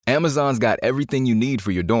Amazon's got everything you need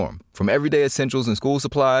for your dorm, from everyday essentials and school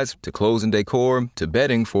supplies to clothes and decor to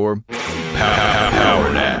bedding for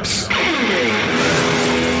power naps.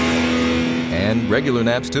 And regular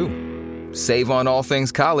naps, too. Save on all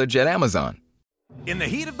things college at Amazon. In the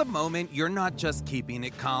heat of the moment, you're not just keeping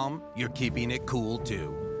it calm, you're keeping it cool,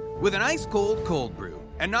 too. With an ice-cold cold brew.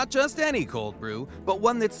 And not just any cold brew, but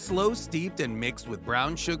one that's slow steeped and mixed with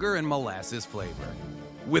brown sugar and molasses flavor.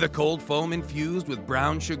 With a cold foam infused with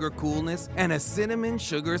brown sugar coolness and a cinnamon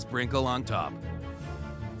sugar sprinkle on top.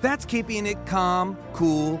 That's keeping it calm,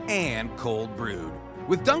 cool, and cold brewed.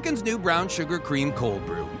 With Dunkin's new brown sugar cream cold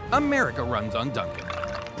brew. America runs on Dunkin'.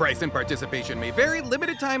 Price and participation may vary.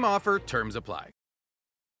 Limited time offer. Terms apply.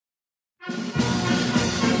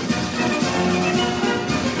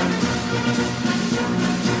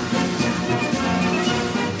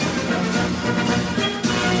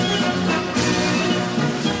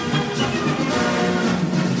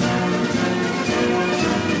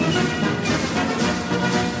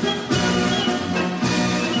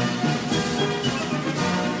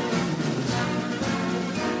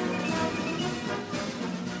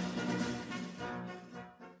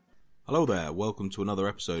 Hello there, welcome to another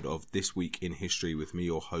episode of This Week in History with me,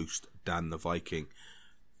 your host, Dan the Viking.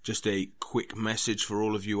 Just a quick message for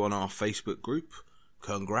all of you on our Facebook group.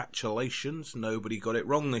 Congratulations, nobody got it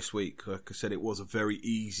wrong this week. Like I said, it was a very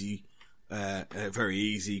easy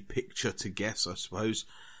picture to guess, I suppose.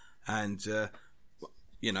 And,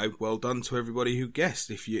 well done to everybody who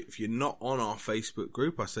guessed. If you're not on our Facebook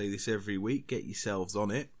group, I say this every week, get yourselves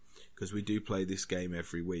on it. Because we do play this game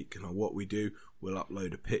every week. And what we do, we'll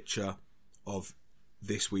upload a picture of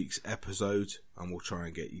this week's episode, and we'll try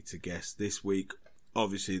and get you to guess. This week,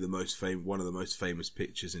 obviously, one of the most famous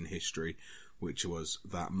pictures in history, which was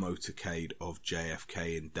that motorcade of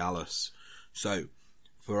JFK in Dallas. So,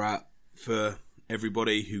 for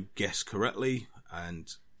everybody who guessed correctly,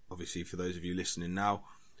 and obviously for those of you listening now,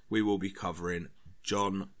 we will be covering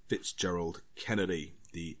John Fitzgerald Kennedy,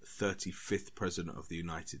 the 35th President of the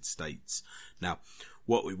United States. Now,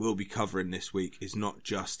 what we will be covering this week is not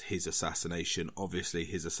just his assassination. Obviously,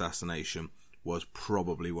 his assassination was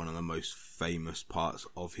probably one of the most famous parts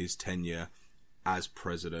of his tenure as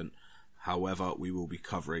president. However, we will be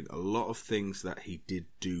covering a lot of things that he did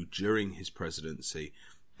do during his presidency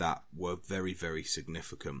that were very, very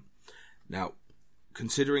significant. Now,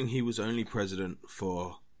 considering he was only president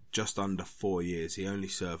for just under 4 years, he only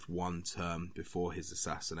served one term before his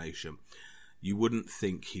assassination, you wouldn't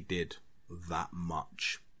think he did that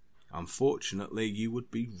much. Unfortunately, you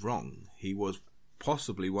would be wrong. He was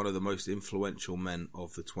possibly one of the most influential men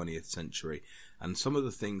of the 20th century, and some of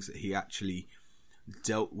the things that he actually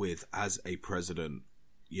dealt with as a president,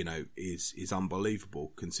 is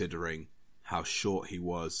unbelievable, considering how short he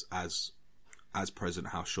was as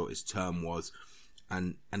president, how short his term was.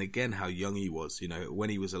 And again, how young he was. When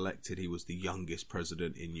he was elected, he was the youngest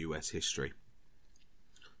president in US history.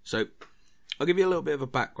 So, I'll give you a little bit of a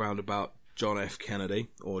background about John F. Kennedy,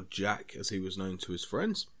 or Jack, as he was known to his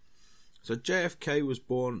friends. So, JFK was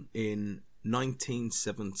born in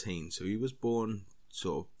 1917. So, he was born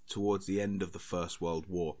sort of towards the end of the First World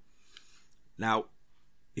War. Now,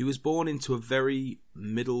 he was born into a very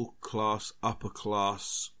middle class, upper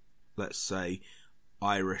class, let's say,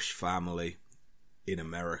 Irish family in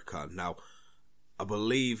America. Now, I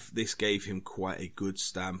believe this gave him quite a good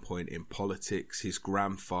standpoint in politics. His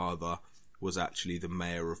grandfather was actually the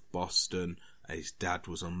mayor of Boston. His dad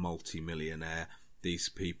was a multi-millionaire. These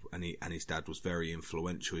people, and his dad was very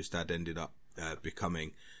influential. His dad ended up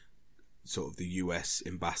becoming sort of the US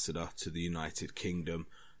ambassador to the United Kingdom.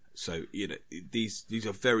 So, these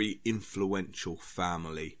are very influential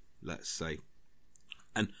family, let's say.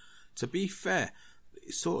 And to be fair,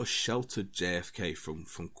 it sort of sheltered JFK from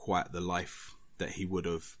quite the life that he would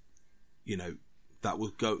have, that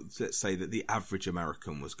would go, let's say, that the average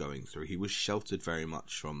American was going through. He was sheltered very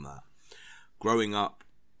much from that. Growing up,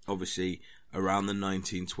 obviously, around the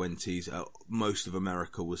 1920s, most of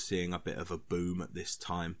America was seeing a bit of a boom at this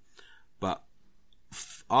time. But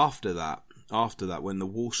after that, when the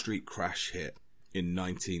Wall Street crash hit in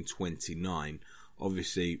 1929,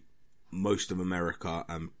 obviously, most of America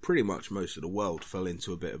and pretty much most of the world fell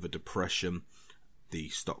into a bit of a depression. The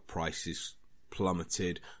stock prices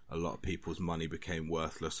plummeted. A lot of people's money became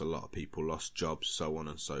worthless. A lot of people lost jobs, so on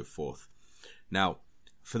and so forth. Now,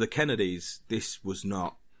 for the Kennedys, this was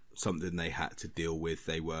not something they had to deal with.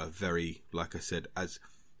 They were very, like I said, as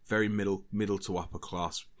very middle to upper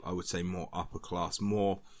class. I would say more upper class,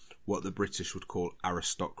 more what the British would call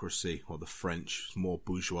aristocracy, or the French more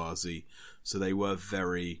bourgeoisie. So they were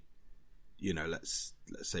very, let's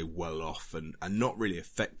let's say, well off and not really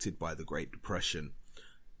affected by the Great Depression.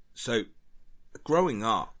 So growing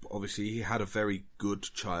up, obviously, he had a very good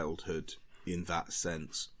childhood in that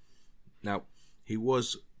sense. Now, he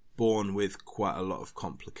was born with quite a lot of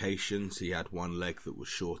complications. He had one leg that was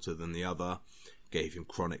shorter than the other, gave him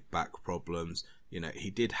chronic back problems. He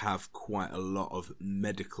did have quite a lot of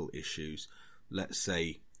medical issues, let's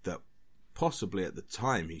say, that possibly at the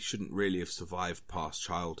time he shouldn't really have survived past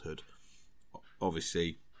childhood.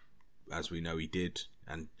 Obviously, as we know, he did,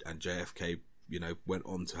 and JFK, went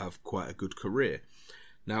on to have quite a good career.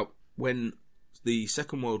 Now, when the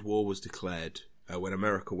Second World War was declared, when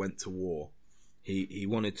America went to war, he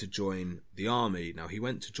wanted to join the army. Now, he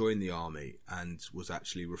went to join the army and was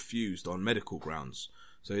actually refused on medical grounds.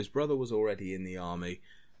 So his brother was already in the army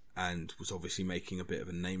and was obviously making a bit of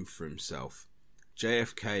a name for himself.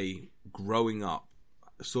 JFK, growing up,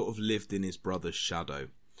 sort of lived in his brother's shadow.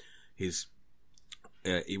 He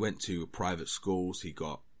went to private schools. He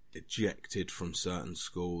got ejected from certain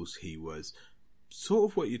schools. He was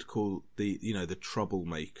sort of what you'd call the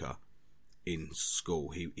troublemaker in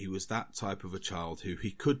school. He was that type of a child who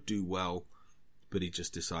he could do well, but he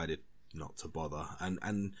just decided not to bother.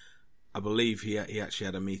 And I believe he actually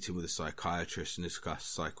had a meeting with a psychiatrist, and his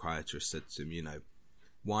psychiatrist said to him,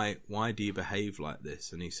 why do you behave like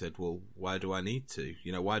this? And he said, well, why do I need to?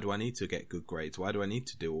 Why do I need to get good grades? Why do I need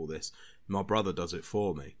to do all this? My brother does it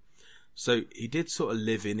for me. So he did sort of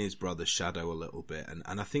live in his brother's shadow a little bit,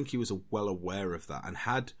 and I think he was well aware of that. And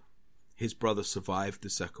had his brother survived the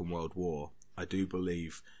Second World War, I do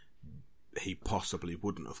believe he possibly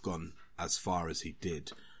wouldn't have gone as far as he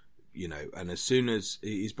did. And as soon as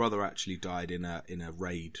his brother actually died in a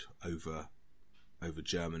raid over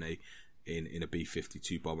Germany in a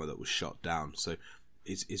B-52 bomber that was shot down. So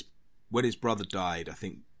when his brother died, I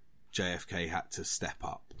think JFK had to step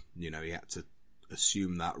up. He had to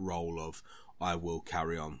assume that role of, I will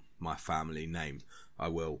carry on my family name. I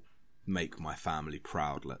will make my family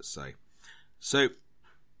proud, let's say. So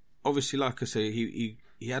obviously, like I say, he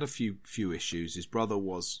had a few issues. His brother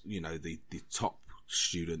was, the top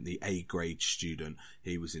student, the A grade student.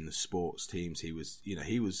 He was in the sports teams. He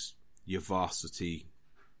was your varsity,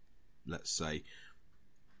 let's say,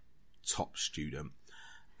 top student.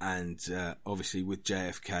 And obviously with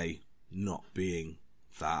JFK not being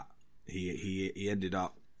that, he ended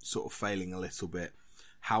up sort of failing a little bit.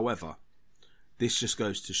 However, this just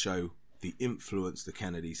goes to show the influence the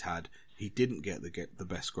Kennedys had. He didn't get the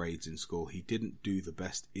best grades in school. He didn't do the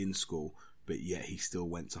best in school, but yet he still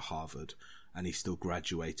went to Harvard. And he still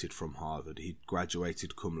graduated from Harvard. He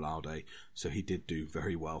graduated cum laude, so he did do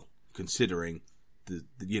very well, considering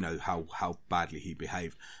how badly he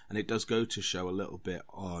behaved. And it does go to show a little bit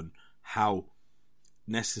on how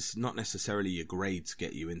not necessarily your grades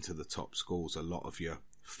get you into the top schools. A lot of your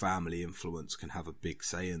family influence can have a big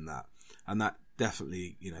say in that, and that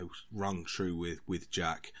definitely rung true with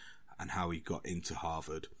Jack and how he got into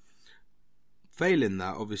Harvard. Failing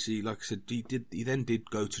that, obviously, like I said, he then did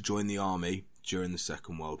go to join the army during the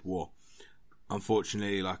Second World War.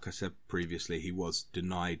 Unfortunately, like I said previously, he was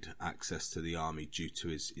denied access to the army due to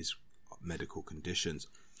his medical conditions.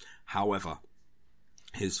 However,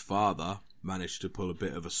 his father managed to pull a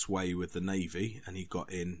bit of a sway with the Navy, and he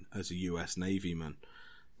got in as a US Navyman.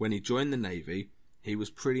 When he joined the Navy, he was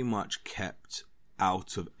pretty much kept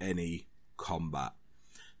out of any combat.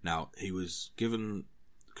 Now, he was given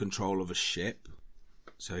control of a ship,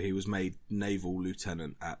 so he was made naval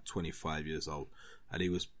lieutenant at 25 years old, and he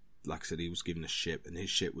was, like I said, he was given a ship, and his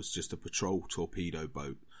ship was just a patrol torpedo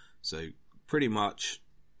boat. So pretty much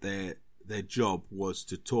their job was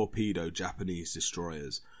to torpedo Japanese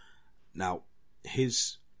destroyers. Now,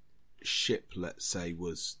 his ship, let's say,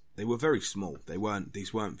 they were very small.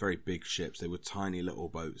 These weren't very big ships. They were tiny little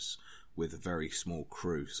boats with a very small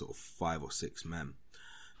crew, sort of 5 or 6 men.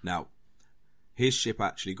 Now, his ship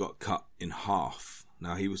actually got cut in half.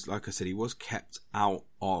 Now, he was, like I said, he was kept out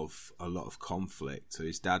of a lot of conflict. So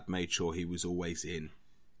his dad made sure he was always in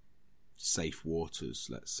safe waters,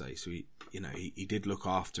 let's say. So he did look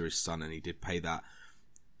after his son, and he did pay that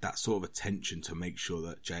sort of attention to make sure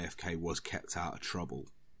that JFK was kept out of trouble.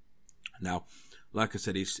 Now, like I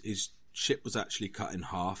said, his ship was actually cut in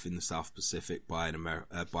half in the South Pacific by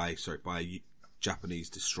a Japanese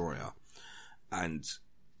destroyer, and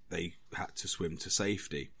they had to swim to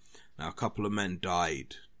safety. Now, a couple of men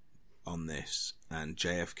died on this, and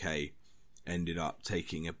JFK ended up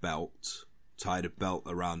taking tied a belt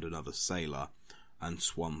around another sailor, and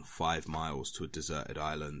swam 5 miles to a deserted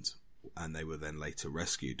island, and they were then later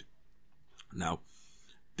rescued. Now,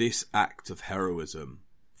 this act of heroism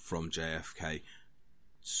from JFK,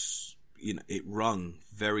 it rung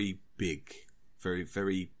very big, very,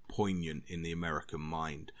 very poignant in the American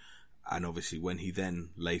mind. And obviously when he then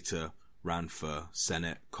later ran for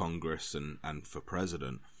Senate, Congress, and for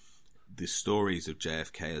president, the stories of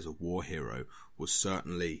JFK as a war hero was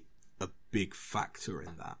certainly a big factor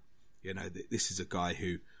in that. This is a guy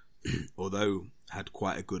who, although had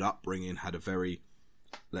quite a good upbringing, had a very,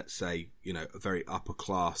 let's say, a very upper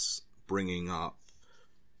class bringing up,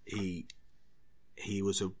 he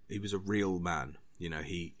was a real man.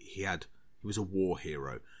 He was a war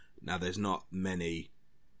hero. Now there's not many,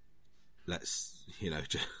 I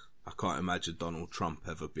can't imagine Donald Trump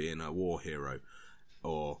ever being a war hero,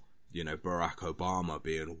 or Barack Obama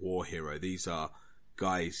being a war hero. These are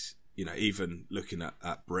guys, even looking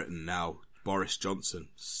at Britain now, Boris Johnson,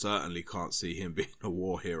 certainly can't see him being a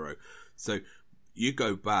war hero. So you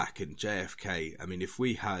go back, and JFK, I mean, if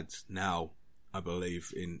we had now, I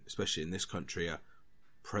believe, especially in this country, a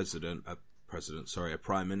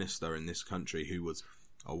prime minister in this country who was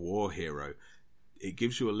a war hero, it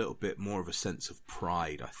gives you a little bit more of a sense of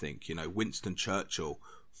pride, I think. Winston Churchill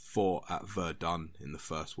fought at Verdun in the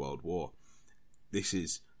First World War. This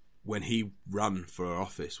is when he ran for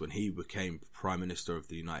office, when he became Prime Minister of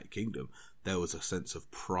the United Kingdom, there was a sense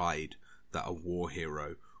of pride that a war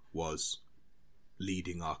hero was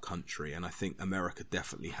leading our country. And I think America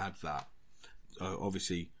definitely had that.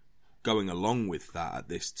 Obviously, going along with that at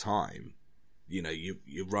this time,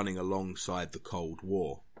 you're running alongside the Cold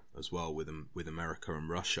War as well with America and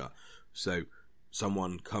Russia. So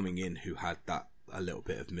someone coming in who had that a little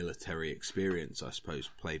bit of military experience, I suppose,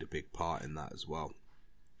 played a big part in that as well.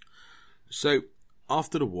 So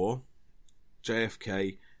after the war,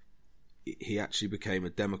 JFK, he actually became a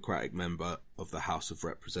Democratic member of the House of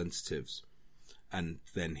Representatives, and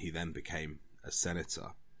then he became a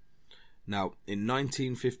senator. Now, in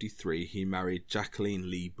 1953, he married Jacqueline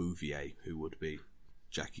Lee Bouvier, who would be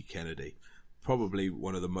Jackie Kennedy, probably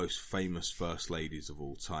one of the most famous first ladies of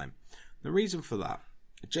all time. The reason for that,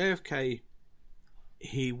 JFK,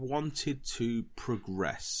 he wanted to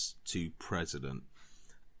progress to president,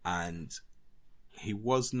 and he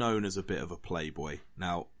was known as a bit of a playboy.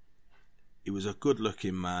 Now, he was a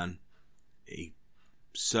good-looking man. He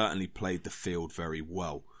certainly played the field very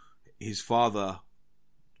well. His father,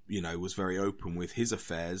 was very open with his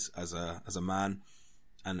affairs as a man,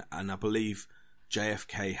 and I believe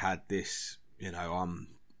JFK had this,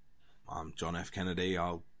 I'm John F. Kennedy,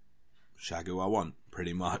 I'll shag who I want,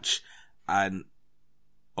 pretty much. And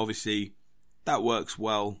obviously that works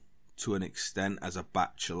well to an extent as a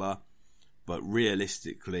bachelor, but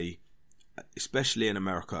realistically, especially in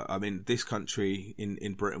America, I mean, this country,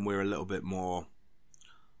 in Britain, we're a little bit more,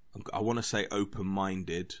 I want to say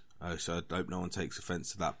open-minded, so I hope no one takes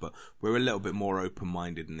offence to that, but we're a little bit more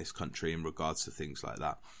open-minded in this country in regards to things like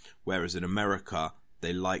that. Whereas in America,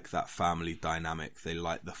 they like that family dynamic. They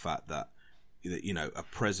like the fact that a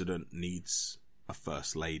president needs a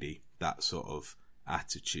first lady, that sort of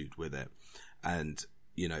attitude with it. And,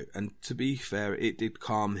 and to be fair, it did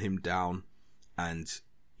calm him down, and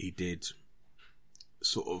he did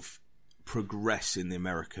sort of progress in the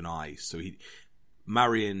American eyes. So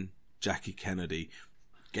marrying Jackie Kennedy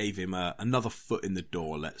gave him another foot in the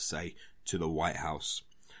door, let's say, to the White House.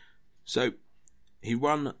 So he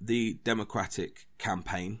won the Democratic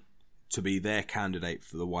campaign to be their candidate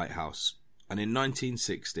for the White House. And in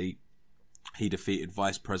 1960, he defeated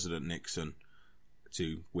Vice President Nixon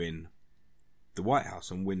to win the White House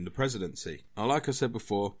and win the presidency. Now, like I said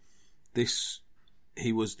before,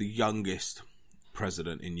 he was the youngest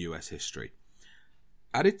president in US history.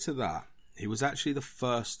 Added to that, he was actually the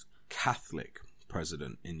first Catholic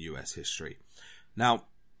president in US history. Now,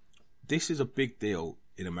 this is a big deal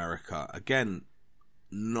in America. Again,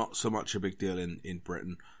 not so much a big deal in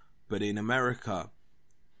Britain, but in America,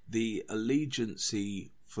 the allegiance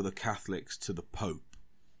for the Catholics to the Pope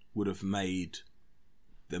would have made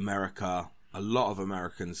a lot of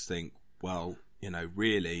Americans think, well,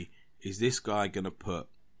 really, is this guy going to put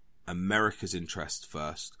America's interest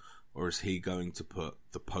first, or is he going to put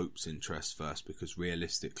the Pope's interest first? Because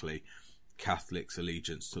realistically, Catholics'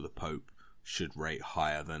 allegiance to the Pope should rate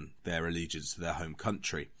higher than their allegiance to their home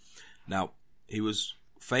country. Now, he was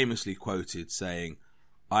famously quoted saying,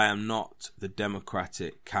 "I am not the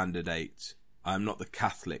Democratic candidate. I am not the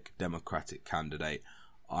Catholic Democratic candidate.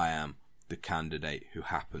 I am the candidate who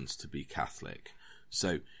happens to be Catholic."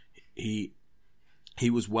 So he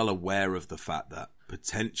was well aware of the fact that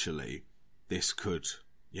potentially this could,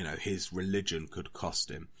 his religion could cost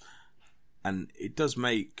him. And it does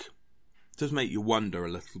make you wonder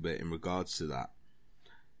a little bit in regards to that.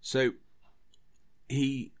 So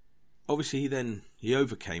he obviously he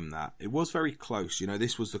overcame that. It was very close. You know,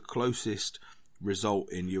 this was the closest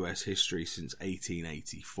result in US history since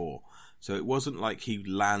 1884. So it wasn't like he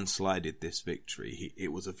landslided this victory.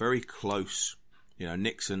 It was a very close, you know,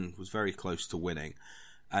 Nixon was very close to winning.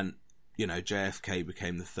 And, you know, JFK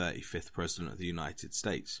became the 35th president of the United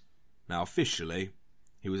States. Now, officially,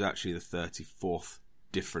 he was actually the 34th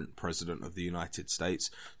different president of the United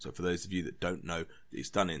States. So for those of you that don't know, it's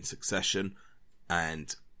done in succession,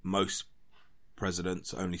 and most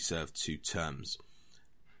presidents only serve 2 terms.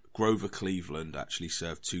 Grover Cleveland actually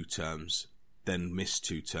served 2 terms, then missed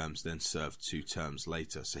 2 terms, then served 2 terms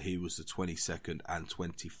later. So he was the 22nd and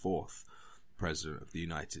 24th president of the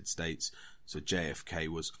United States. So JFK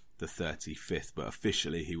was the 35th, but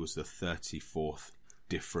officially he was the 34th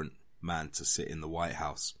different man to sit in the White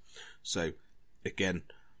House. So again,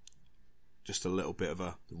 just a little bit of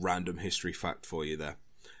a random history fact for you there.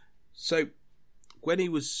 So when he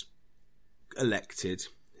was elected,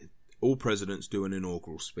 all presidents do an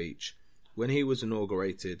inaugural speech. When he was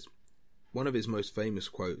inaugurated, one of his most famous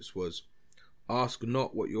quotes was, "Ask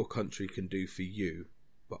not what your country can do for you,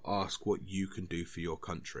 but ask what you can do for your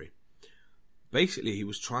country." Basically, he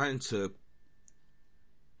was trying to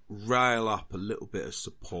rile up a little bit of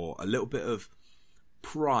support, a little bit of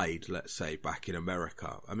pride, let's say, back in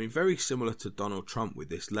America. I mean, very similar to Donald Trump with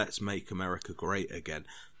this "Let's make America great again."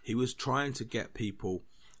 He was trying to get people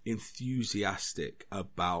enthusiastic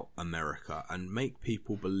about America and make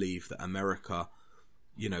people believe that America,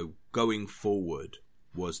 you know, going forward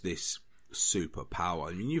was this superpower.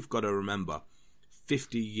 I mean, you've got to remember,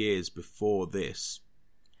 50 years before this,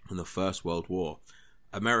 in the First World War,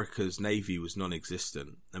 America's Navy was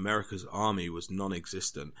non-existent. America's Army was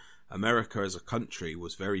non-existent. America as a country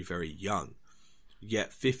was very, very young.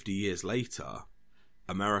 Yet 50 years later,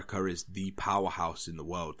 America is the powerhouse in the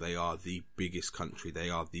world. They are the biggest country. They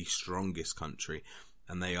are the strongest country.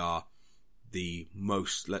 And they are the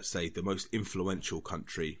most, let's say, the most influential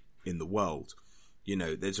country in the world. You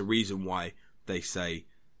know, there's a reason why they say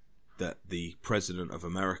that the president of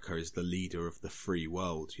America is the leader of the free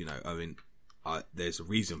world. You know, I mean, there's a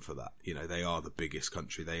reason for that. You know, they are the biggest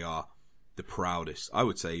country. They are the proudest, I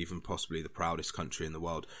would say even possibly the proudest country in the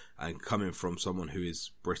world. And coming from someone who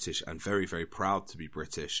is British and very, very proud to be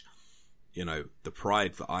British, you know, the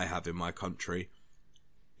pride that I have in my country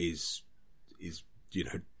is, you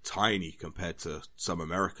know, tiny compared to some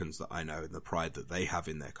Americans that I know and the pride that they have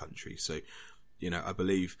in their country. So, you know, I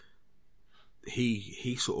believe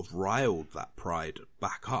he sort of riled that pride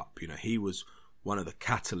back up. You know, he was one of the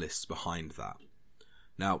catalysts behind that.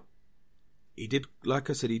 Now, he did, like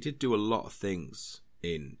I said, he did do a lot of things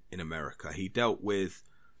in America. He dealt with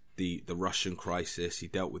the Russian crisis. He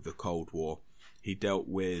dealt with the Cold War. He dealt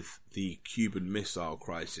with the Cuban Missile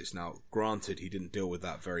Crisis. Now, granted, he didn't deal with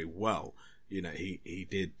that very well. You know, he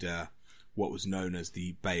did what was known as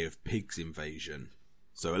the Bay of Pigs invasion.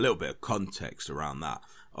 So a little bit of context around that.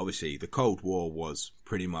 Obviously, the Cold War was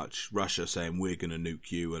pretty much Russia saying we're going to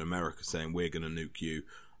nuke you and America saying we're going to nuke you,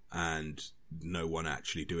 and no one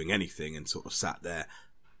actually doing anything, and sort of sat there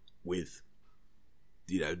with,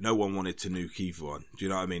 you know, no one wanted to nuke either one. Do you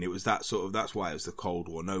know what I mean? It was that sort of, that's why it was the Cold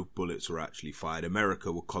War. No bullets were actually fired.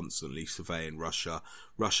 America were constantly surveying Russia.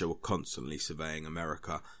 Russia were constantly surveying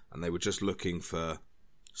America. And they were just looking for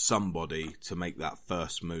somebody to make that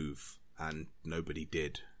first move. And nobody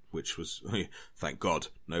did, which was, thank God,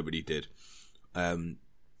 nobody did. One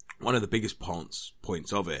of the biggest points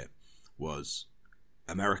of it was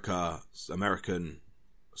American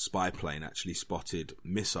spy plane actually spotted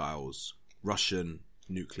missiles, Russian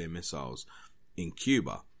nuclear missiles, in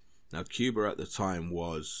Cuba. Now, Cuba at the time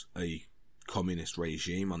was a communist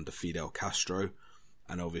regime under Fidel Castro,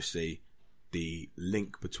 and obviously the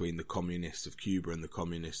link between the communists of Cuba and the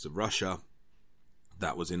communists of Russia,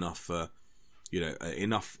 that was enough for, you know,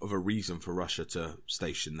 enough of a reason for Russia to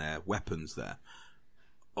station their weapons there.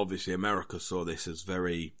 Obviously, America saw this as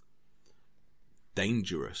very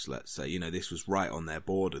dangerous, let's say. You know, this was right on their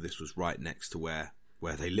border. This was right next to where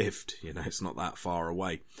they lived. You know, it's not that far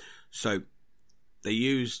away. So they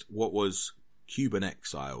used what was Cuban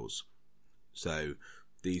exiles. So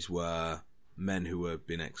these were men who had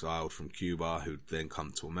been exiled from Cuba who'd then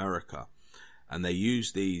come to America. And they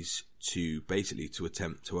used these to basically to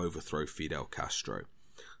attempt to overthrow Fidel Castro.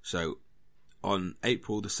 So on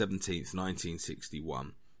April the 17th,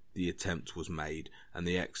 1961, the attempt was made, and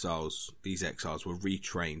these exiles were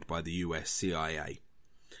retrained by the US CIA.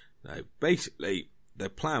 Now, basically, their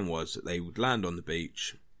plan was that they would land on the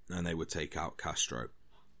beach and they would take out Castro.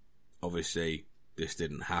 Obviously, this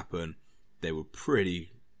didn't happen. They were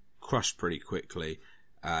crushed pretty quickly,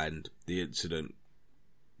 and the incident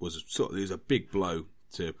was a big blow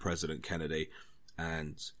to President Kennedy,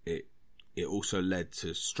 and it also led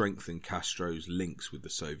to strengthen Castro's links with the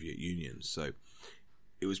Soviet Union. So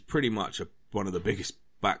it was pretty much one of the biggest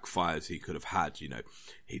backfires he could have had.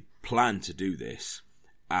 He planned to do this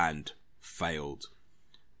and failed.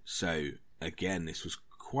 So again, this was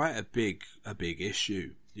quite a big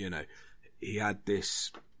issue. He had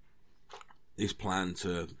this plan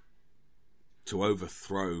to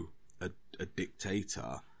overthrow a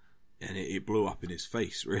dictator, and it blew up in his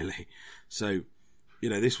face, really. So,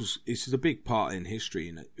 this is a big part in history.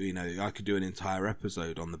 I could do an entire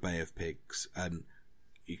episode on the Bay of Pigs, and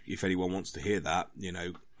if anyone wants to hear that,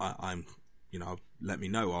 let me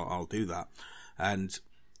know. I'll do that. And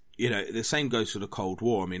the same goes for the Cold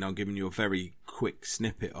War. I mean, I'm giving you a very quick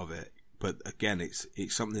snippet of it, but again,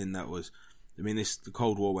 it's something that was. The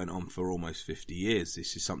Cold War went on for almost 50 years.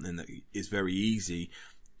 This is something that is very easy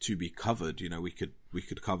to be covered. We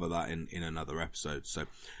could cover that in another episode. So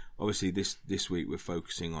obviously this week we're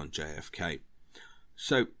focusing on JFK.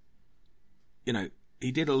 So,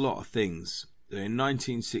 he did a lot of things. In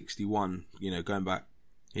 1961, going back,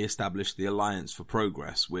 he established the Alliance for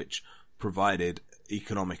Progress, which provided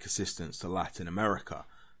economic assistance to Latin America.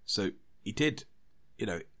 So he did,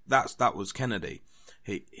 that was Kennedy.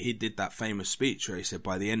 He did that famous speech where he said,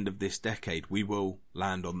 by the end of this decade, we will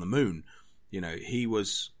land on the moon. He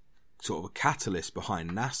was sort of a catalyst behind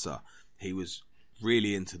NASA. He was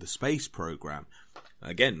really into the space program.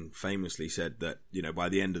 Again, famously said that, by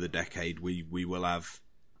the end of the decade, we will have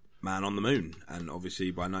man on the moon. And obviously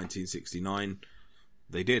by 1969,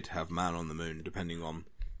 they did have man on the moon. Depending on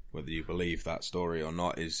whether you believe that story or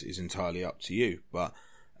not is entirely up to you. But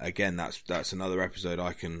again, that's another episode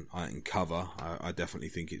I can cover. I definitely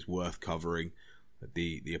think it's worth covering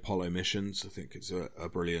the Apollo missions. I think it's a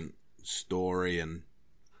brilliant story, and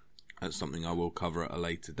that's something I will cover at a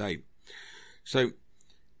later date. So,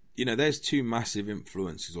 there's three massive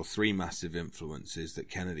influences that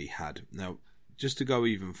Kennedy had. Now, just to go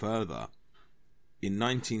even further, in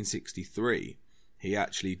 1963, he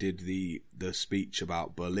actually did the speech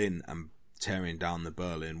about Berlin and tearing down the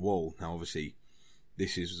Berlin Wall. Now, obviously,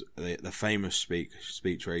 this is the famous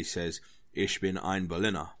speech where he says, "Ich bin ein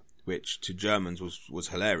Berliner," which to Germans was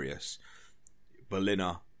hilarious.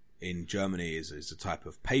 Berliner in Germany is a type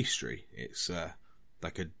of pastry. It's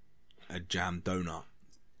like a jam donut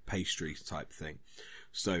pastry type thing.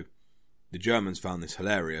 So the Germans found this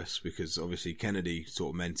hilarious because obviously Kennedy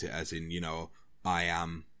sort of meant it as in, I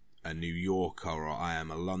am a New Yorker or I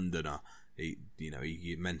am a Londoner. He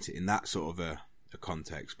meant it in that sort of a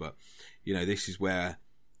context. But, this is where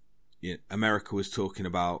America was talking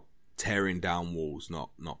about tearing down walls,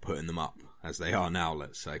 not putting them up as they are now,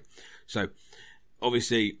 let's say. So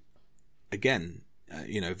obviously, again,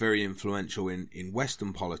 very influential in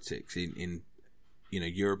Western politics, in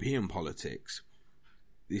European politics.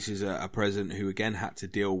 This is a president who again had to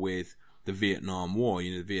deal with the Vietnam War.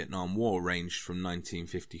 The Vietnam War ranged from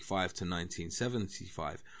 1955 to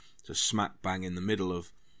 1975. So smack bang in the middle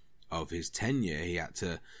of his tenure, he had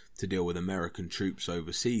to deal with American troops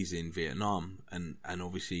overseas in Vietnam, and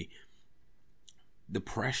obviously the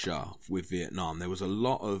pressure with Vietnam. There was a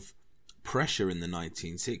lot of pressure in the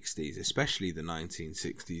 1960s, especially the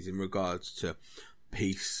 1960s, in regards to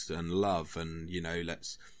peace and love, and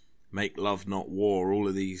let's make love not war, all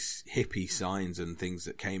of these hippie signs and things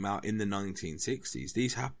that came out in the 1960s.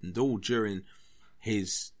 These happened all during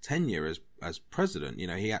his tenure as president.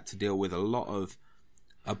 He had to deal with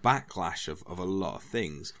a backlash of a lot of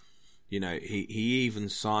things. He even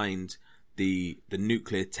signed the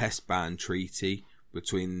nuclear test ban treaty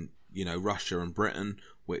between Russia and Britain,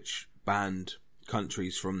 which banned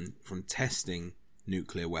countries from testing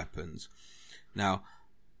nuclear weapons. Now,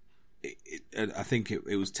 I think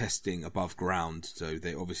it was testing above ground, so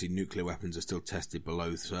obviously nuclear weapons are still tested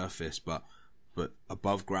below the surface, but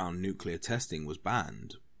above ground nuclear testing was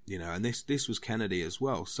banned. And this was Kennedy as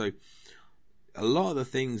well. So a lot of the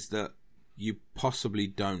things that you possibly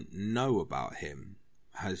don't know about him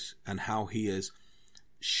and how he has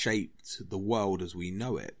shaped the world as we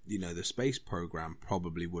know it. The space program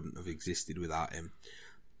probably wouldn't have existed without him.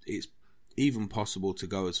 It's even possible to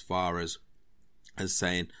go as far as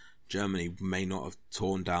saying Germany may not have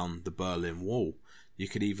torn down the Berlin Wall. You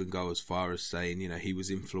could even go as far as saying, he was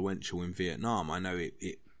influential in Vietnam. I know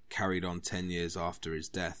it carried on 10 years after his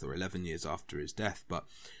death or 11 years after his death, but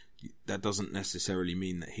that doesn't necessarily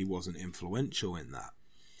mean that he wasn't influential in that.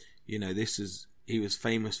 He was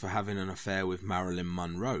famous for having an affair with Marilyn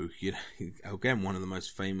Monroe. Again, one of the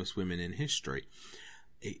most famous women in history.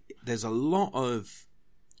 There's a lot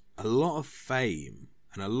of fame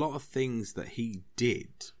And a lot of things that he did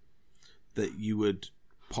that you would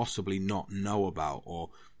possibly not know about or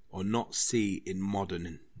not see in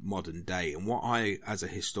modern day. And what I, as a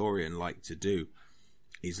historian, like to do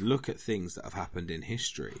is look at things that have happened in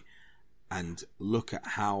history and look at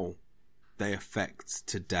how they affect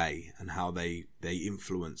today and how they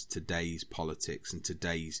influence today's politics and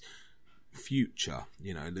today's future,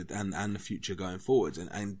 you know, and the future going forwards.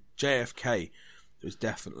 And JFK was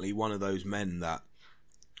definitely one of those men that,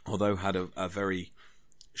 although had a very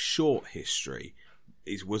short history,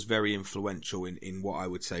 was very influential in what I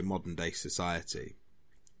would say modern day society.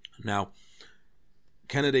 Now,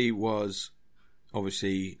 Kennedy was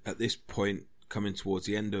obviously at this point coming towards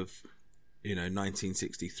the end of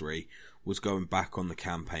 1963, was going back on the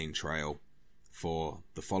campaign trail for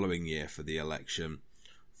the following year for the election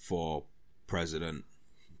for president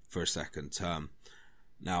for a second term.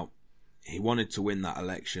 Now, he wanted to win that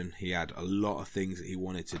election. He had a lot of things that he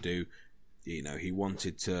wanted to do. You know, he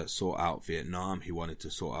wanted to sort out Vietnam. He wanted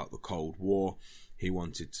to sort out the Cold War. He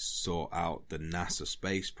wanted to sort out the NASA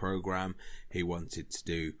space program. He wanted to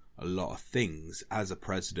do a lot of things as a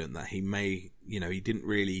president that he didn't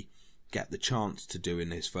really get the chance to do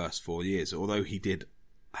in his first 4 years. Although he did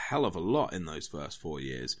a hell of a lot in those first 4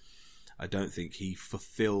 years, I don't think he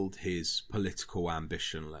fulfilled his political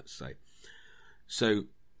ambition, let's say. So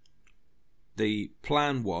the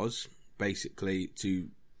plan was basically to,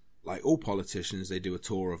 like all politicians, they do a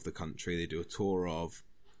tour of the country, they do a tour of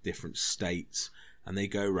different states, and they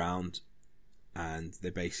go around and they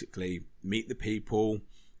basically meet the people,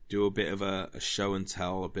 do a bit of a show and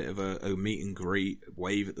tell, a bit of a meet and greet,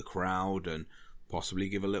 wave at the crowd, and possibly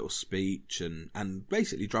give a little speech and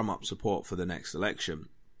basically drum up support for the next election.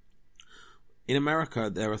 In America,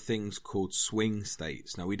 there are things called swing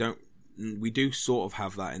states. Now, we do sort of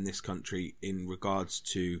have that in this country in regards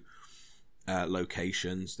to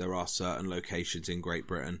locations. There are certain locations in Great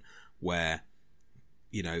Britain where,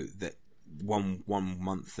 that one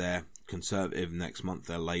month they're Conservative, next month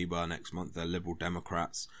they're Labour, next month they're Liberal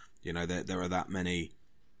Democrats. There are that many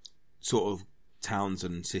sort of towns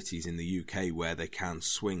and cities in the UK where they can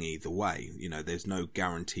swing either way. There's no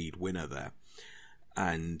guaranteed winner there.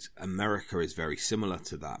 And America is very similar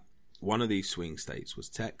to that. One of these swing states was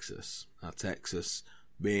Texas. Now, Texas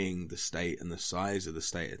being the state and the size of the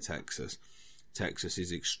state of Texas, Texas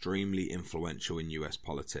is extremely influential in US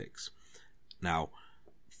politics. Now,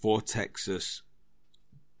 for Texas,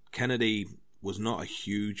 Kennedy was not a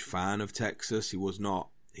huge fan of Texas.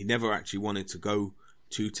 He never actually wanted to go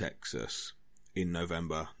to Texas in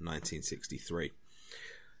November 1963.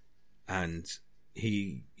 And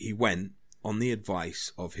he went on the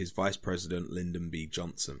advice of his Vice President, Lyndon B.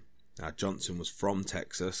 Johnson. Now, Johnson was from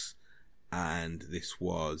Texas, and this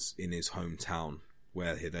was in his hometown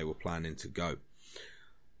where they were planning to go.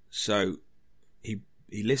 So he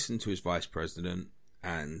listened to his Vice President,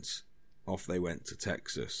 and off they went to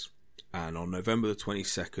Texas. And on November the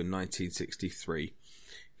 22nd, 1963,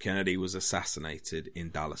 Kennedy was assassinated in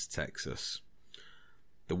Dallas, Texas.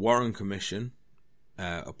 The Warren Commission,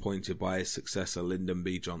 appointed by his successor Lyndon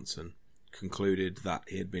B. Johnson, concluded that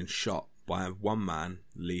he had been shot by one man,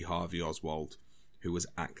 Lee Harvey Oswald, who was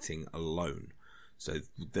acting alone. So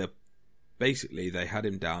they had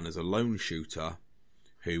him down as a lone shooter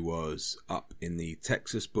who was up in the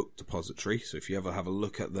Texas Book Depository. So if you ever have a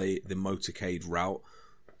look at the motorcade route,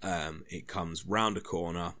 it comes round a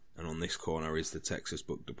corner, and on this corner is the Texas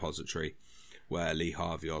Book Depository where Lee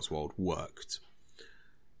Harvey Oswald worked.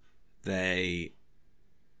 He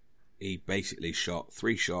basically shot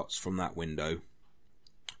 3 shots from that window.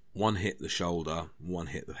 One hit the shoulder, one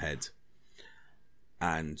hit the head.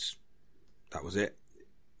 And that was it.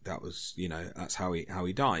 That was, that's how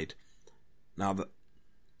he died. Now,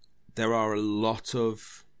 there are a lot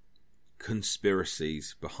of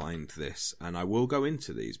conspiracies behind this, and I will go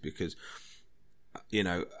into these because,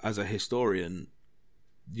 as a historian,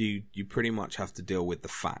 you pretty much have to deal with the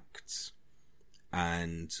facts.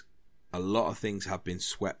 And a lot of things have been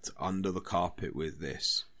swept under the carpet with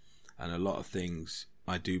this. And a lot of things,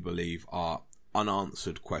 I do believe, are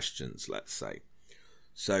unanswered questions, let's say.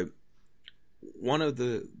 So, one of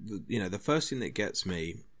the first thing that gets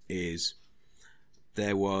me is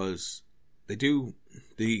the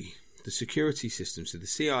security system. So the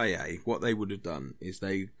CIA, what they would have done is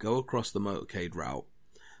they go across the motorcade route,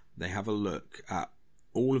 they have a look at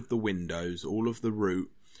all of the windows, all of the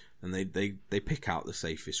route, and they pick out the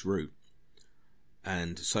safest route.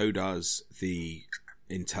 And so does the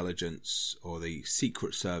intelligence or the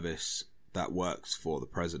secret service that works for the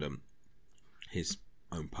president, his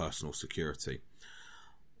own personal security.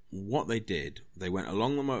 what they did, they went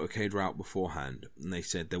along the motorcade route beforehand, and they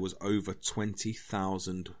said there was over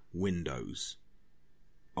 20,000 windows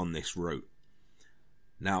on this route.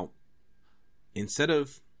 Now, instead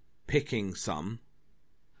of picking some,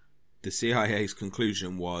 the CIA's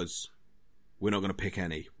conclusion was, we're not going to pick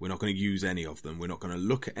any. We're not going to use any of them. We're not going to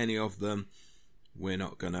look at any of them. We're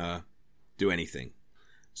not going to do anything.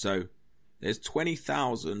 So there's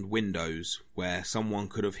 20,000 windows where someone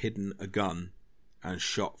could have hidden a gun and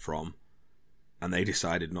shot from, and they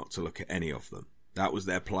decided not to look at any of them. That was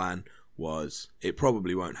their plan, was it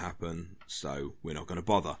probably won't happen, so we're not going to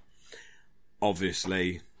bother.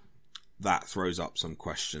 Obviously, that throws up some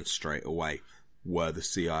questions straight away. Were the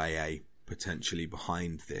CIA potentially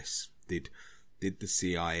behind this? Did the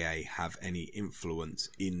CIA have any influence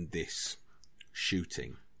in this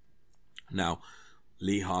shooting? Now,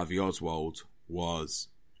 Lee Harvey Oswald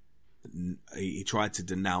he tried to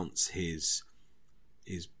denounce his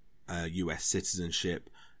US citizenship,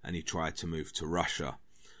 and he tried to move to Russia.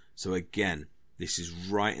 So again, this is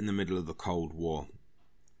right in the middle of the Cold War,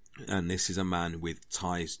 and this is a man with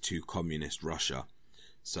ties to communist Russia.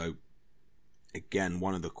 So again,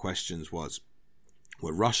 one of the questions was,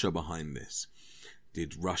 were Russia behind this?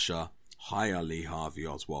 Did Russia hire Lee Harvey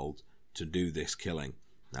Oswald to do this killing?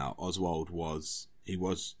 Now, Oswald was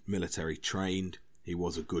military trained. He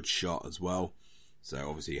was a good shot as well. So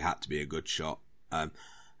obviously he had to be a good shot.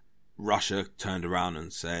 Russia turned around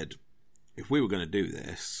and said, if we were going to do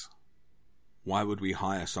this, why would we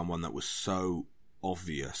hire someone that was so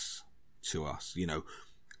obvious to us? You know,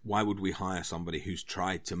 why would we hire somebody who's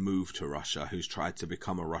tried to move to Russia, who's tried to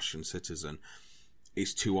become a Russian citizen?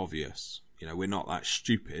 It's too obvious. You know, we're not that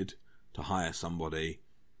stupid to hire somebody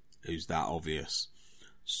who's that obvious.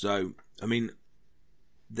 So, I mean,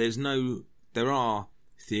 there are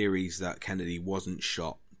theories that Kennedy wasn't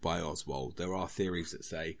shot by Oswald. There are theories that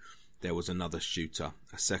say there was another shooter,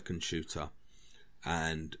 a second shooter,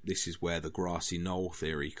 and this is where the grassy knoll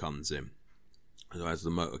theory comes in. So as the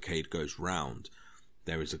motorcade goes round,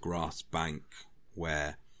 there is a grass bank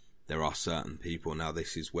where there are certain people. Now,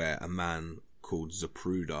 this is where a man called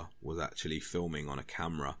Zapruder was actually filming on a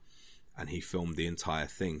camera, and he filmed the entire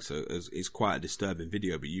thing. So it's quite a disturbing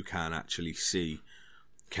video, but you can actually see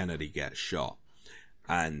Kennedy get shot,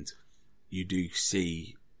 and you do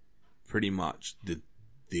see pretty much the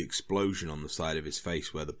explosion on the side of his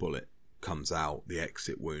face where the bullet comes out, the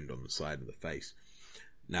exit wound on the side of the face.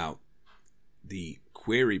 Now, the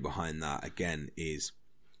query behind that, again, is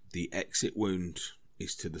the exit wound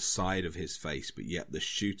is to the side of his face, but yet the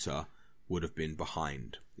shooter would have been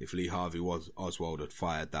behind. If Lee Harvey Oswald had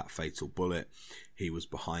fired that fatal bullet, he was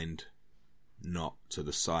behind, not to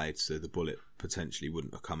the side, so the bullet potentially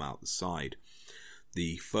wouldn't have come out the side.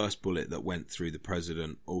 The first bullet that went through the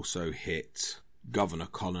president also hit Governor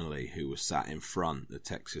Connolly, who was sat in front, the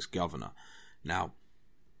Texas governor. Now,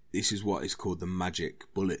 this is what is called the magic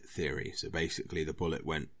bullet theory. So basically the bullet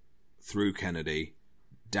went through Kennedy,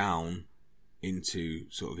 down into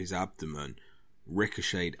sort of his abdomen,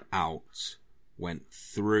 ricocheted out, went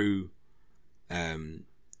through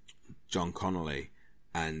John Connolly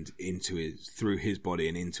and through his body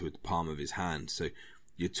and into the palm of his hand. So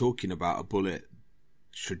you're talking about a bullet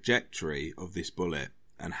trajectory of this bullet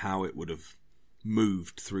and how it would have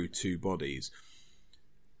moved through two bodies.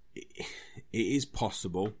 It is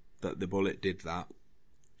possible that the bullet did that.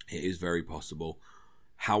 It is very possible.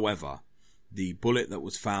 However, the bullet that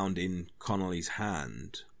was found in Connolly's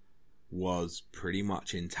hand was pretty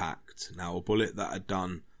much intact. Now, a bullet that had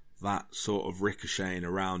done that sort of ricocheting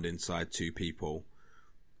around inside two people,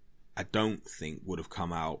 I don't think would have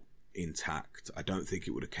come out intact. I don't think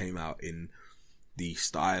it would have came out in the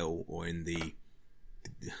style or in the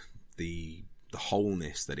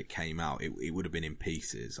wholeness that it came out. It would have been in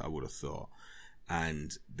pieces, I would have thought.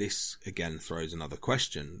 And this again throws another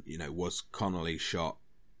question. You know, was Connolly shot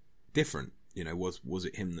different? You know, was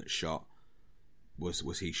it him that shot?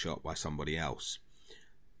 Was he shot by somebody else?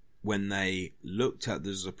 When they looked at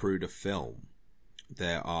the Zapruder film,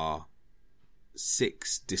 there are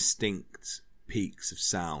 6 distinct peaks of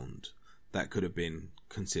sound that could have been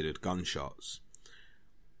considered gunshots.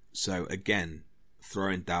 So again,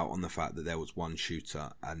 throwing doubt on the fact that there was one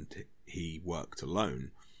shooter and he worked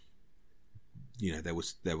alone, you know, there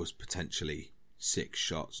was potentially 6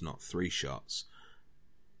 shots, not 3 shots.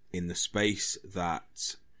 In the space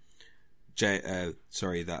that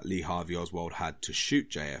that Lee Harvey Oswald had to shoot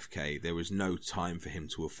JFK, there was no time for him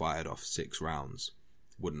to have fired off 6 rounds.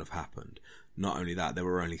 Wouldn't have happened. Not only that, there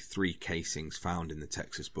were only 3 casings found in the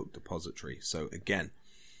Texas Book Depository. So again,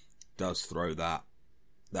 does throw that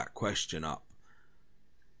question up.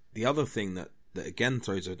 The other thing that that again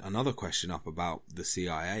throws another question up about the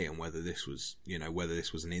CIA and whether this was, whether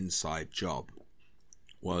this was an inside job,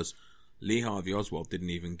 was Lee Harvey Oswald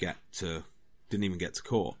didn't even get to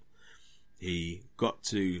court. He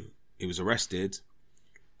was arrested,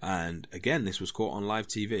 and again, this was caught on live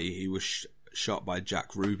TV. He was shot by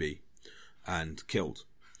Jack Ruby and killed.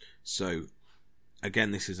 So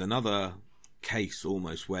again, this is another case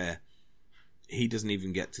almost where he doesn't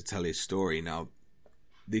even get to tell his story. Now,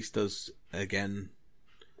 this does, again,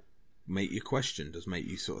 make you question, does make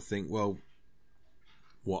you sort of think, well,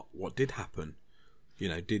 what did happen?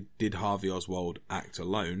 Did Harvey Oswald act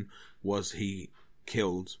alone? Was he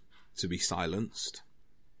killed to be silenced?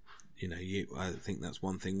 I think that's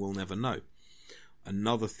one thing we'll never know.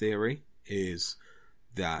 Another theory is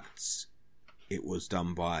that it was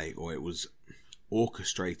done by, or it was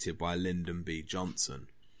orchestrated by Lyndon B. Johnson.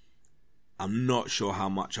 I'm not sure how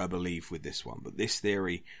much I believe with this one, but this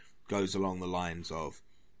theory goes along the lines of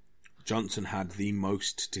Johnson had the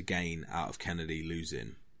most to gain out of Kennedy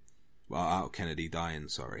dying.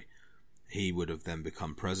 He would have then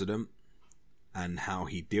become president, and how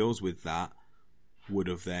he deals with that would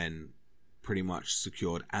have then pretty much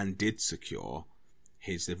secured, and did secure,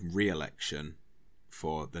 his re-election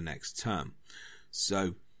for the next term.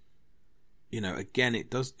 So, again, it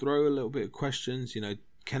does throw a little bit of questions.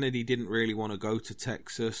 Kennedy didn't really want to go to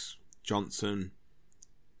Texas. Johnson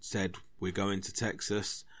said, we're going to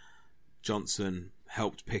Texas. Johnson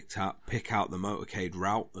helped pick out the motorcade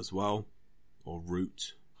route as well, or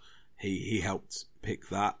route. He helped pick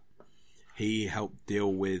that. He helped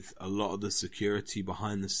deal with a lot of the security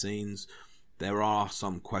behind the scenes. There are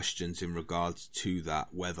some questions in regards to that,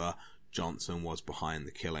 whether Johnson was behind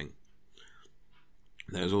the killing.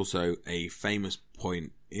 There's also a famous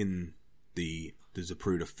point in the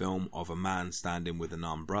Zapruder film of a man standing with an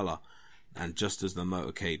umbrella, and just as the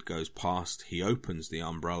motorcade goes past, he opens the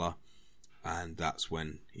umbrella, and that's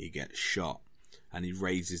when he gets shot, and he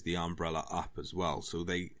raises the umbrella up as well. So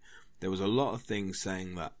there was a lot of things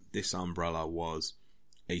saying that this umbrella was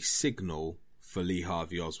a signal for Lee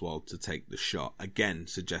Harvey Oswald to take the shot, again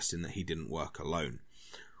suggesting that he didn't work alone.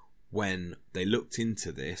 When they looked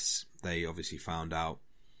into this, they obviously found out,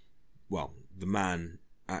 well, the man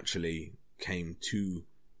actually came to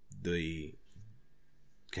the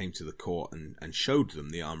court and showed them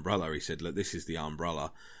the umbrella. He said, look, this is the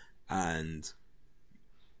umbrella, and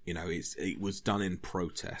it was done in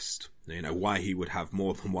protest. Why he would have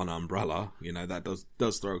more than one umbrella, that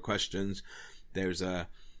does throw questions. There's a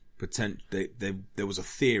potential, there was a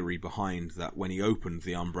theory behind that when he opened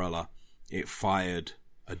the umbrella, it fired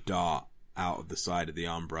a dart out of the side of the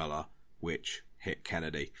umbrella which hit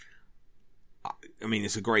Kennedy. I mean,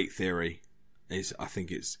 it's a great theory. I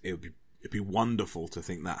think it'd be wonderful to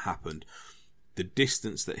think that happened. The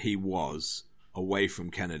distance that he was away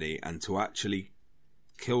from Kennedy, and to actually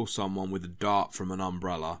kill someone with a dart from an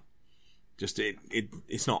umbrella,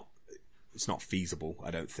 it's not feasible,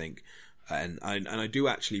 I don't think. And I do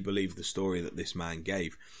actually believe the story that this man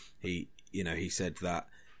gave. He said that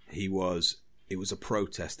it was a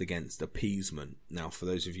protest against appeasement. Now, for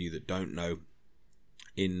those of you that don't know,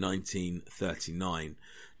 in 1939,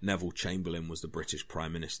 Neville Chamberlain was the British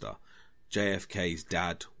Prime Minister. JFK's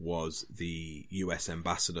dad was the US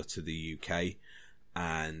ambassador to the UK,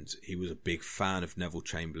 and he was a big fan of Neville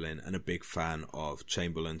Chamberlain and a big fan of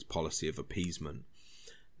Chamberlain's policy of appeasement.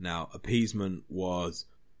 Now, appeasement was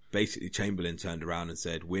basically Chamberlain turned around and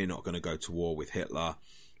said, we're not going to go to war with Hitler.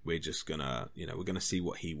 We're just going to, we're going to see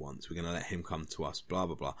what he wants. We're going to let him come to us, blah,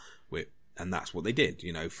 blah, blah. And that's what they did,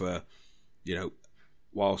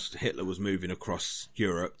 whilst Hitler was moving across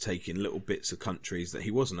Europe, taking little bits of countries that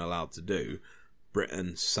he wasn't allowed to do,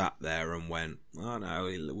 Britain sat there and went, oh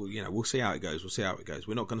no, we'll see how it goes. We'll see how it goes.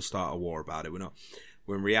 We're not going to start a war about it.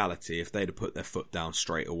 We're in reality, if they'd have put their foot down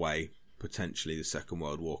straight away, potentially the Second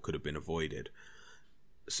World War could have been avoided.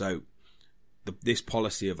 So this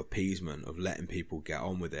policy of appeasement, of letting people get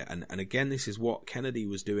on with it. And again, this is what Kennedy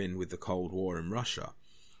was doing with the Cold War in Russia.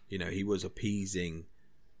 He was appeasing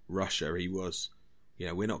Russia. He was,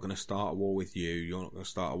 we're not going to start a war with you. You're not going to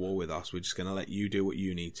start a war with us. We're just going to let you do what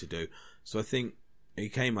you need to do. So I think he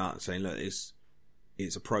came out saying, look, it's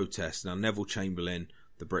a protest. Now, Neville Chamberlain,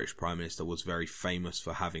 the British Prime Minister, was very famous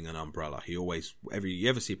for having an umbrella. He always, you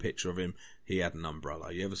ever see a picture of him, he had an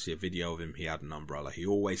umbrella. You ever see a video of him, he had an umbrella. He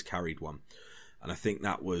always carried one. And I think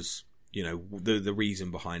that was, the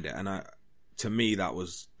reason behind it. And to me,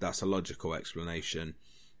 that's a logical explanation.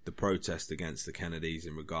 The protest against the Kennedys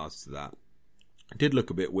in regards to that. It did look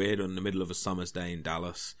a bit weird in the middle of a summer's day in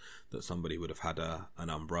Dallas that somebody would have had an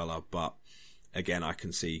umbrella. But again, I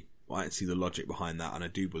can see I don't see the logic behind that, and I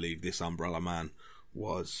do believe this Umbrella Man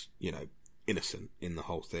was, innocent in the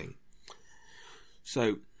whole thing.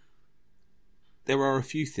 So, there are a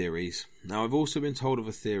few theories. Now, I've also been told of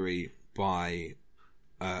a theory by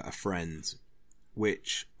a friend,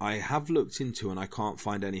 which I have looked into and I can't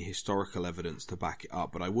find any historical evidence to back it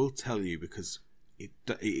up, but I will tell you because it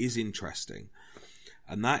is interesting.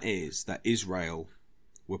 And that is that Israel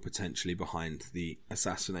were potentially behind the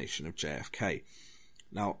assassination of JFK.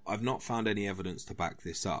 Now, I've not found any evidence to back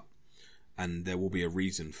this up, and there will be a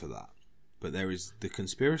reason for that. But there is the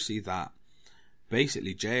conspiracy that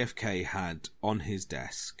basically JFK had on his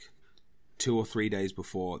desk 2 or 3 days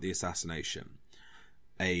before the assassination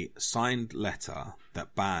a signed letter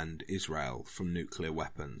that banned Israel from nuclear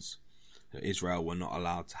weapons. Israel were not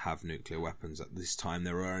allowed to have nuclear weapons at this time.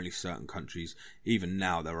 There are only certain countries, even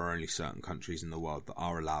now there are only certain countries in the world that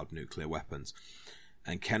are allowed nuclear weapons.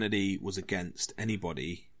 And Kennedy was against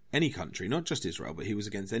anybody, any country, not just Israel, but he was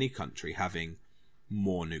against any country having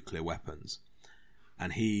more nuclear weapons.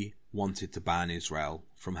 And he wanted to ban Israel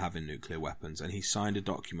from having nuclear weapons, and he signed a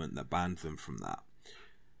document that banned them from that.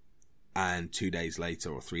 And 2 days later,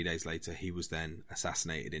 or 3 days later, he was then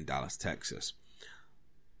assassinated in Dallas, Texas.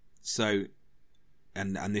 So,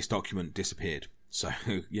 and this document disappeared. So,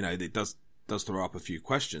 it does throw up a few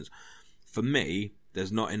questions. For me,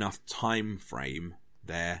 there's not enough time frame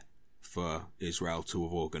there for Israel to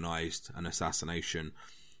have organised an assassination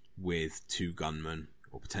with 2 gunmen,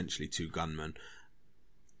 or potentially 2 gunmen.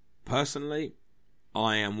 Personally,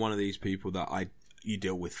 I am one of these people that you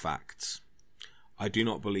deal with facts. I do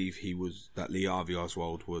not believe that Lee Harvey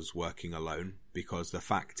Oswald was working alone, because the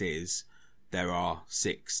fact is there are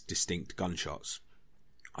 6 distinct gunshots.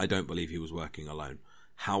 I don't believe he was working alone.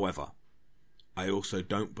 However, I also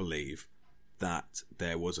don't believe that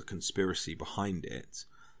there was a conspiracy behind it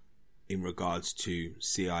in regards to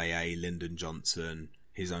CIA, Lyndon Johnson,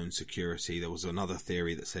 his own security. There was another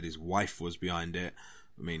theory that said his wife was behind it.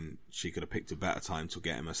 I mean, she could have picked a better time to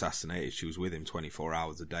get him assassinated. She was with him 24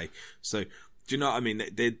 hours a day. So, do you know what I mean?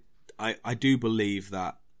 I do believe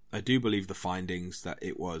that. I do believe the findings that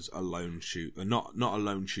it was a lone shooter, not a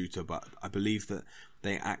lone shooter, but I believe that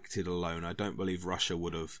they acted alone. I don't believe Russia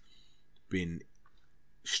would have been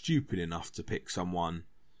stupid enough to pick someone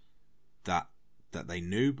that they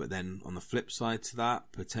knew. But then on the flip side to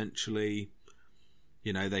that, potentially,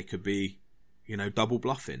 they could be, double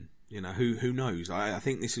bluffing. Who knows? I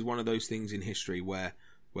think this is one of those things in history where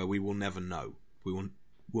we will never know.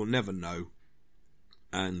 We'll never know.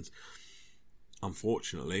 And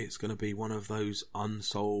unfortunately, it's going to be one of those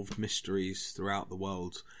unsolved mysteries throughout the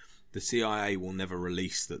world. The CIA will never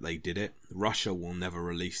release that they did it. Russia will never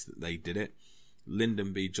release that they did it.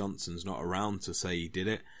 Lyndon B. Johnson's not around to say he did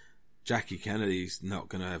it. Jackie Kennedy's not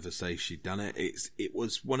going to ever say she'd done it. It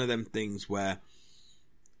was one of them things where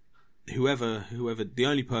whoever, the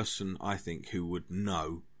only person I think who would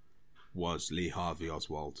know was Lee Harvey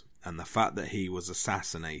Oswald. And the fact that he was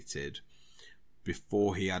assassinated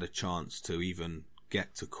before he had a chance to even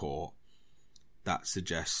get to court, that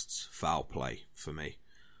suggests foul play for me.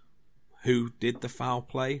 Who did the foul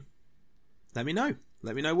play? Let me know.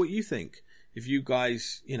 Let me know what you think. If you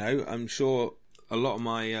guys, I'm sure a lot of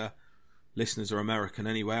my listeners are American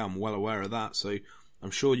anyway. I'm well aware of that. So I'm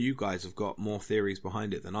sure you guys have got more theories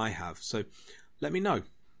behind it than I have. So let me know.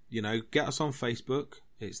 Get us on Facebook.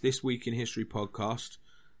 It's This Week in History Podcast.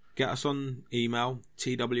 Get us on email,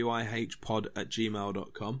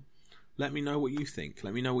 twihpod@gmail.com. Let me know what you think.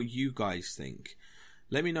 Let me know what you guys think.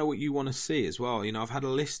 Let me know what you want to see as well. I've had a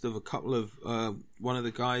list of a couple of, one of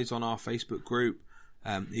the guys on our Facebook group,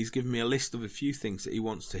 he's given me a list of a few things that he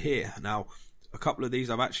wants to hear. Now, a couple of these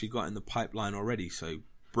I've actually got in the pipeline already, so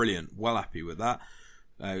brilliant. Well happy with that.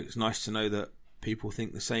 It's nice to know that people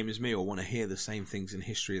think the same as me or want to hear the same things in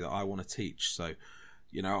history that I want to teach. So,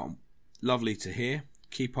 lovely to hear.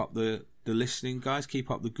 Keep up the listening, guys.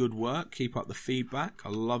 Keep up the good work. Keep up the feedback. I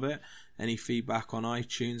love it. Any feedback on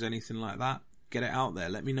iTunes, anything like that, get it out there.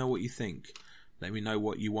 Let me know what you think. Let me know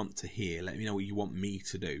what you want to hear. Let me know what you want me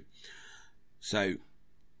to do. So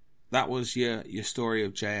that was your story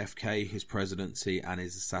of JFK, his presidency and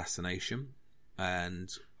his assassination.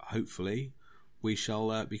 And hopefully we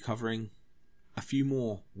shall be covering a few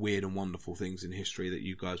more weird and wonderful things in history that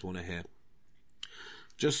you guys want to hear.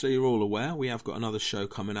 Just so you're all aware, we have got another show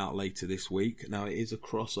coming out later this week. Now, it is a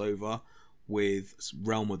crossover with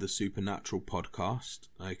Realm of the Supernatural podcast,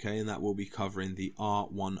 okay, and that will be covering the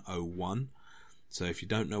R101. So if you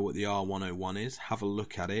don't know what the R101 is, have a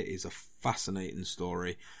look at it. It's a fascinating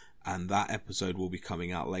story, and that episode will be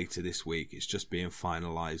coming out later this week. It's just being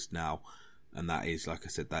finalised now. And that is, like I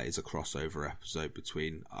said, that is a crossover episode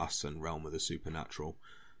between us and Realm of the Supernatural.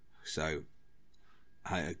 So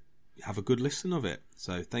have a good listen of it.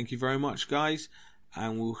 So thank you very much, guys.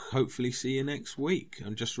 And we'll hopefully see you next week.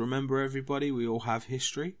 And just remember, everybody, we all have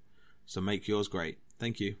history. So make yours great.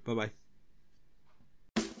 Thank you. Bye-bye.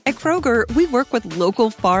 At Kroger, we work with local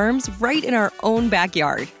farms right in our own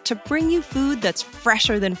backyard to bring you food that's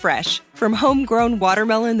fresher than fresh. From homegrown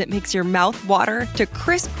watermelon that makes your mouth water to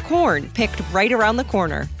crisp corn picked right around the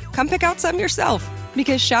corner. Come pick out some yourself,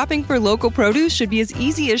 because shopping for local produce should be as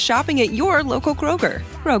easy as shopping at your local Kroger.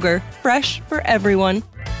 Kroger, fresh for everyone.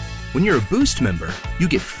 When you're a Boost member, you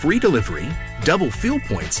get free delivery, double fuel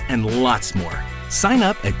points, and lots more. Sign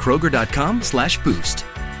up at Kroger.com/boost.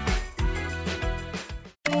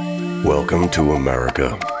 Welcome to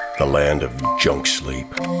America, the land of junk sleep,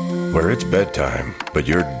 where it's bedtime, but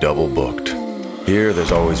you're double booked. Here,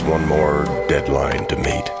 there's always one more deadline to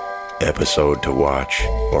meet, episode to watch,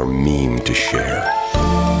 or meme to share.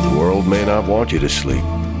 The world may not want you to sleep,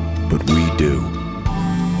 but we do.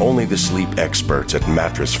 Only the sleep experts at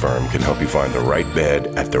Mattress Firm can help you find the right bed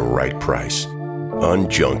at the right price.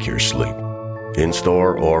 Unjunk your sleep.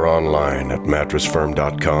 In-store or online at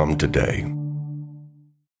mattressfirm.com today.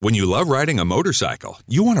 When you love riding a motorcycle,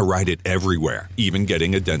 you want to ride it everywhere, even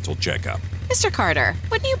getting a dental checkup. Mr. Carter,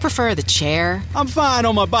 wouldn't you prefer the chair? I'm fine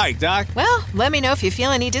on my bike, Doc. Well, let me know if you feel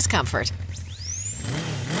any discomfort.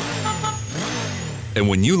 And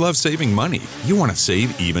when you love saving money, you want to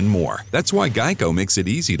save even more. That's why Geico makes it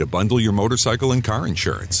easy to bundle your motorcycle and car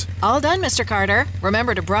insurance. All done, Mr. Carter.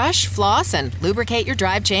 Remember to brush, floss, and lubricate your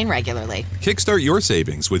drive chain regularly. Kickstart your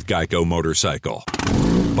savings with Geico Motorcycle.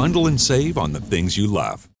 Bundle and save on the things you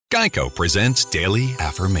love. Geico presents Daily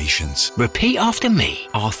Affirmations. Repeat after me.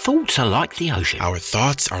 Our thoughts are like the ocean. Our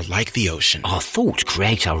thoughts are like the ocean. Our thoughts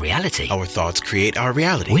create our reality. Our thoughts create our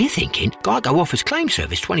reality. We're thinking Geico offers claim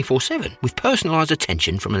service 24/7 with personalised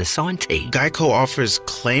attention from an assigned team. Geico offers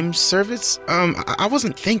claim service? I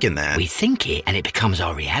wasn't thinking that. We think it and it becomes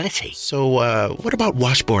our reality. So, what about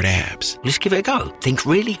washboard abs? Let's give it a go. Think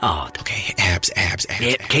really hard. Okay, abs.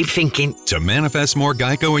 Yep, keep thinking. To manifest more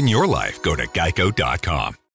Geico in your life, go to geico.com.